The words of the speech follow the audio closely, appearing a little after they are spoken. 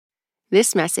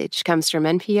This message comes from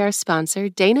NPR sponsor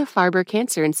Dana-Farber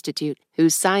Cancer Institute,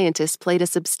 whose scientists played a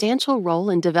substantial role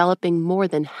in developing more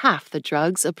than half the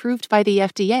drugs approved by the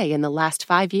FDA in the last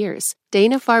 5 years.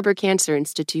 Dana-Farber Cancer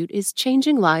Institute is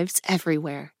changing lives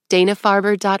everywhere.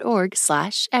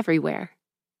 danafarber.org/everywhere.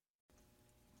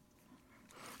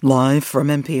 Live from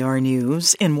NPR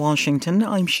News in Washington,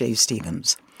 I'm Shay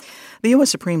Stevens. The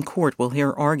U.S. Supreme Court will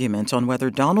hear arguments on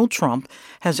whether Donald Trump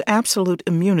has absolute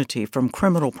immunity from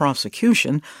criminal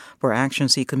prosecution for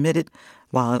actions he committed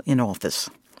while in office.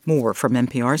 More from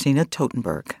NPR's Nina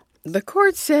Totenberg. The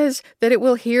court says that it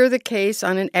will hear the case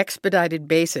on an expedited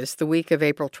basis the week of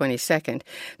April 22nd.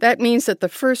 That means that the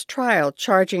first trial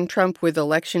charging Trump with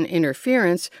election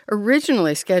interference,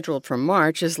 originally scheduled for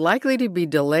March, is likely to be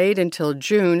delayed until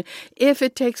June if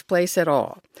it takes place at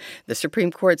all. The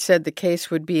Supreme Court said the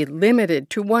case would be limited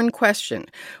to one question: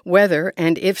 whether,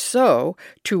 and if so,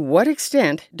 to what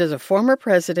extent does a former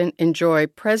president enjoy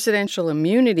presidential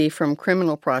immunity from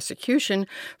criminal prosecution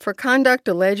for conduct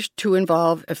alleged to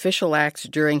involve official acts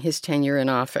during his tenure in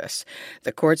office.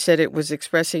 The court said it was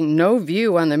expressing no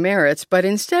view on the merits, but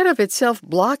instead of itself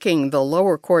blocking the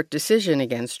lower court decision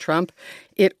against Trump,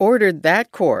 it ordered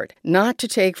that court not to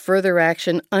take further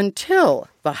action until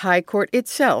the high court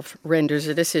itself renders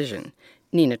a decision.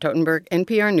 Nina Totenberg,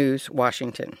 NPR News,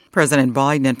 Washington. President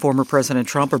Biden and former President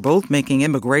Trump are both making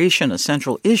immigration a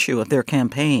central issue of their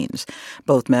campaigns.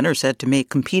 Both men are set to make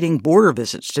competing border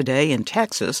visits today in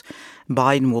Texas.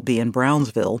 Biden will be in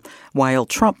Brownsville, while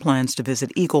Trump plans to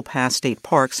visit Eagle Pass State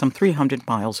Park some 300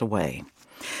 miles away.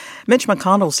 Mitch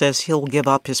McConnell says he'll give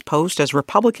up his post as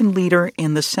Republican leader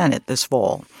in the Senate this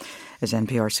fall. As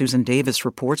NPR's Susan Davis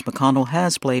reports, McConnell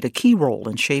has played a key role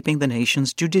in shaping the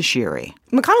nation's judiciary.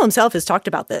 McConnell himself has talked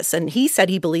about this, and he said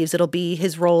he believes it'll be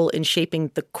his role in shaping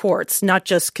the courts, not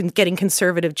just getting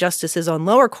conservative justices on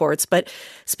lower courts, but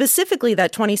specifically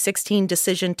that 2016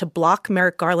 decision to block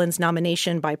Merrick Garland's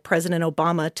nomination by President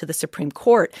Obama to the Supreme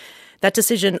Court. That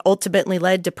decision ultimately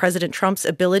led to President Trump's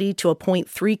ability to appoint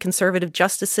 3 conservative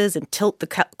justices and tilt the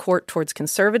court towards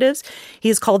conservatives. He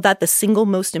has called that the single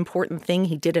most important thing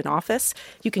he did in office.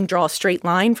 You can draw a straight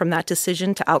line from that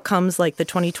decision to outcomes like the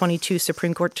 2022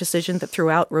 Supreme Court decision that threw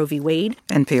out Roe v. Wade.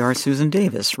 NPR's Susan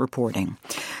Davis reporting.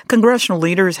 Congressional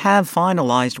leaders have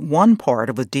finalized one part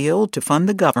of a deal to fund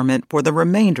the government for the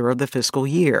remainder of the fiscal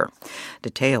year.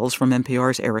 Details from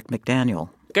NPR's Eric McDaniel.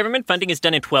 Government funding is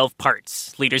done in 12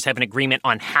 parts. Leaders have an agreement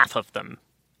on half of them,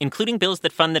 including bills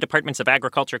that fund the Departments of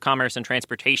Agriculture, Commerce, and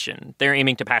Transportation. They're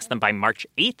aiming to pass them by March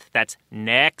 8th. That's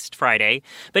next Friday.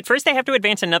 But first, they have to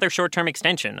advance another short-term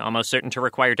extension, almost certain to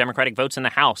require Democratic votes in the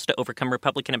House to overcome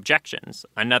Republican objections.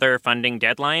 Another funding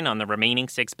deadline on the remaining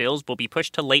 6 bills will be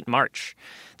pushed to late March.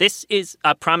 This is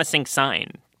a promising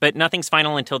sign. But nothing's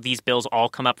final until these bills all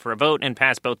come up for a vote and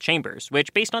pass both chambers,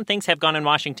 which, based on things have gone in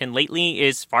Washington lately,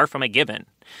 is far from a given.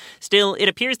 Still, it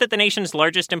appears that the nation's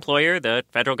largest employer, the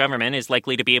federal government, is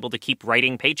likely to be able to keep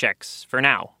writing paychecks for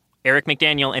now. Eric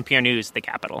McDaniel, NPR News, the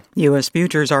Capitol. U.S.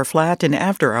 futures are flat in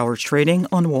after-hours trading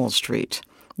on Wall Street.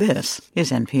 This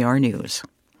is NPR News.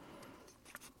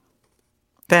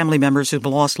 Family members who've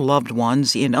lost loved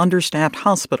ones in understaffed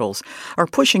hospitals are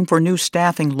pushing for new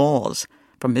staffing laws.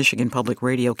 From Michigan Public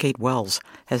Radio, Kate Wells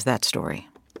has that story.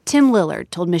 Tim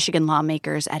Lillard told Michigan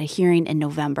lawmakers at a hearing in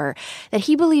November that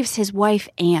he believes his wife,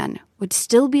 Anne, would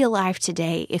still be alive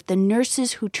today if the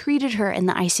nurses who treated her in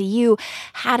the ICU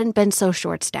hadn't been so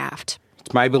short-staffed.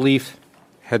 It's my belief,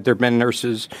 had there been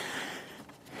nurses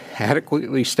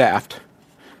adequately staffed,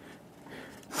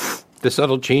 the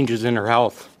subtle changes in her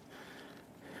health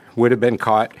would have been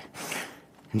caught,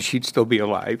 and she'd still be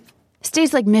alive.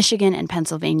 States like Michigan and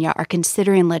Pennsylvania are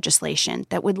considering legislation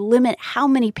that would limit how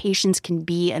many patients can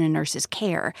be in a nurse's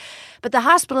care. But the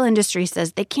hospital industry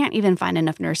says they can't even find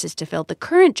enough nurses to fill the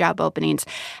current job openings,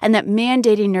 and that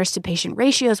mandating nurse-to-patient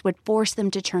ratios would force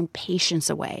them to turn patients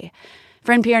away.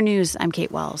 For NPR News, I'm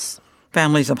Kate Wells.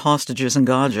 Families of hostages in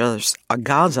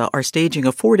Gaza are staging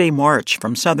a 4-day march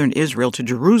from southern Israel to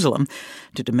Jerusalem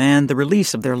to demand the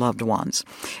release of their loved ones.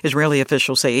 Israeli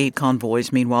officials say 8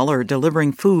 convoys, meanwhile, are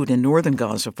delivering food in northern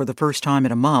Gaza for the first time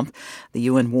in a month. The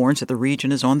UN warns that the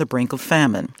region is on the brink of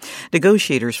famine.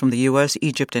 Negotiators from the U.S.,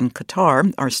 Egypt, and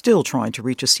Qatar are still trying to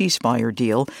reach a ceasefire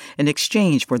deal in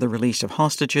exchange for the release of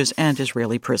hostages and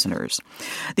Israeli prisoners.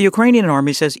 The Ukrainian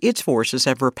army says its forces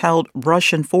have repelled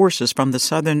Russian forces from the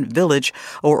southern village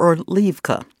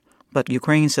Orlivka. But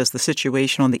Ukraine says the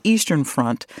situation on the eastern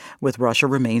front with Russia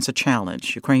remains a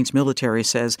challenge. Ukraine's military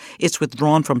says it's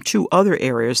withdrawn from 2 other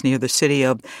areas near the city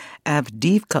of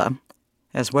Avdiivka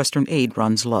as Western aid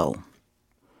runs low.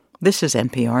 This is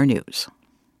NPR News.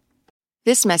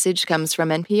 This message comes from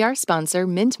NPR sponsor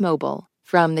Mint Mobile.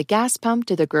 From the gas pump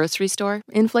to the grocery store,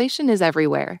 inflation is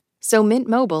everywhere. So Mint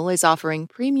Mobile is offering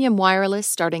premium wireless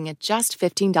starting at just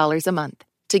 $15 a month.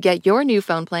 To get your new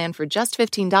phone plan for just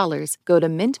 $15, go to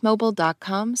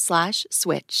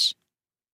mintmobile.com/switch.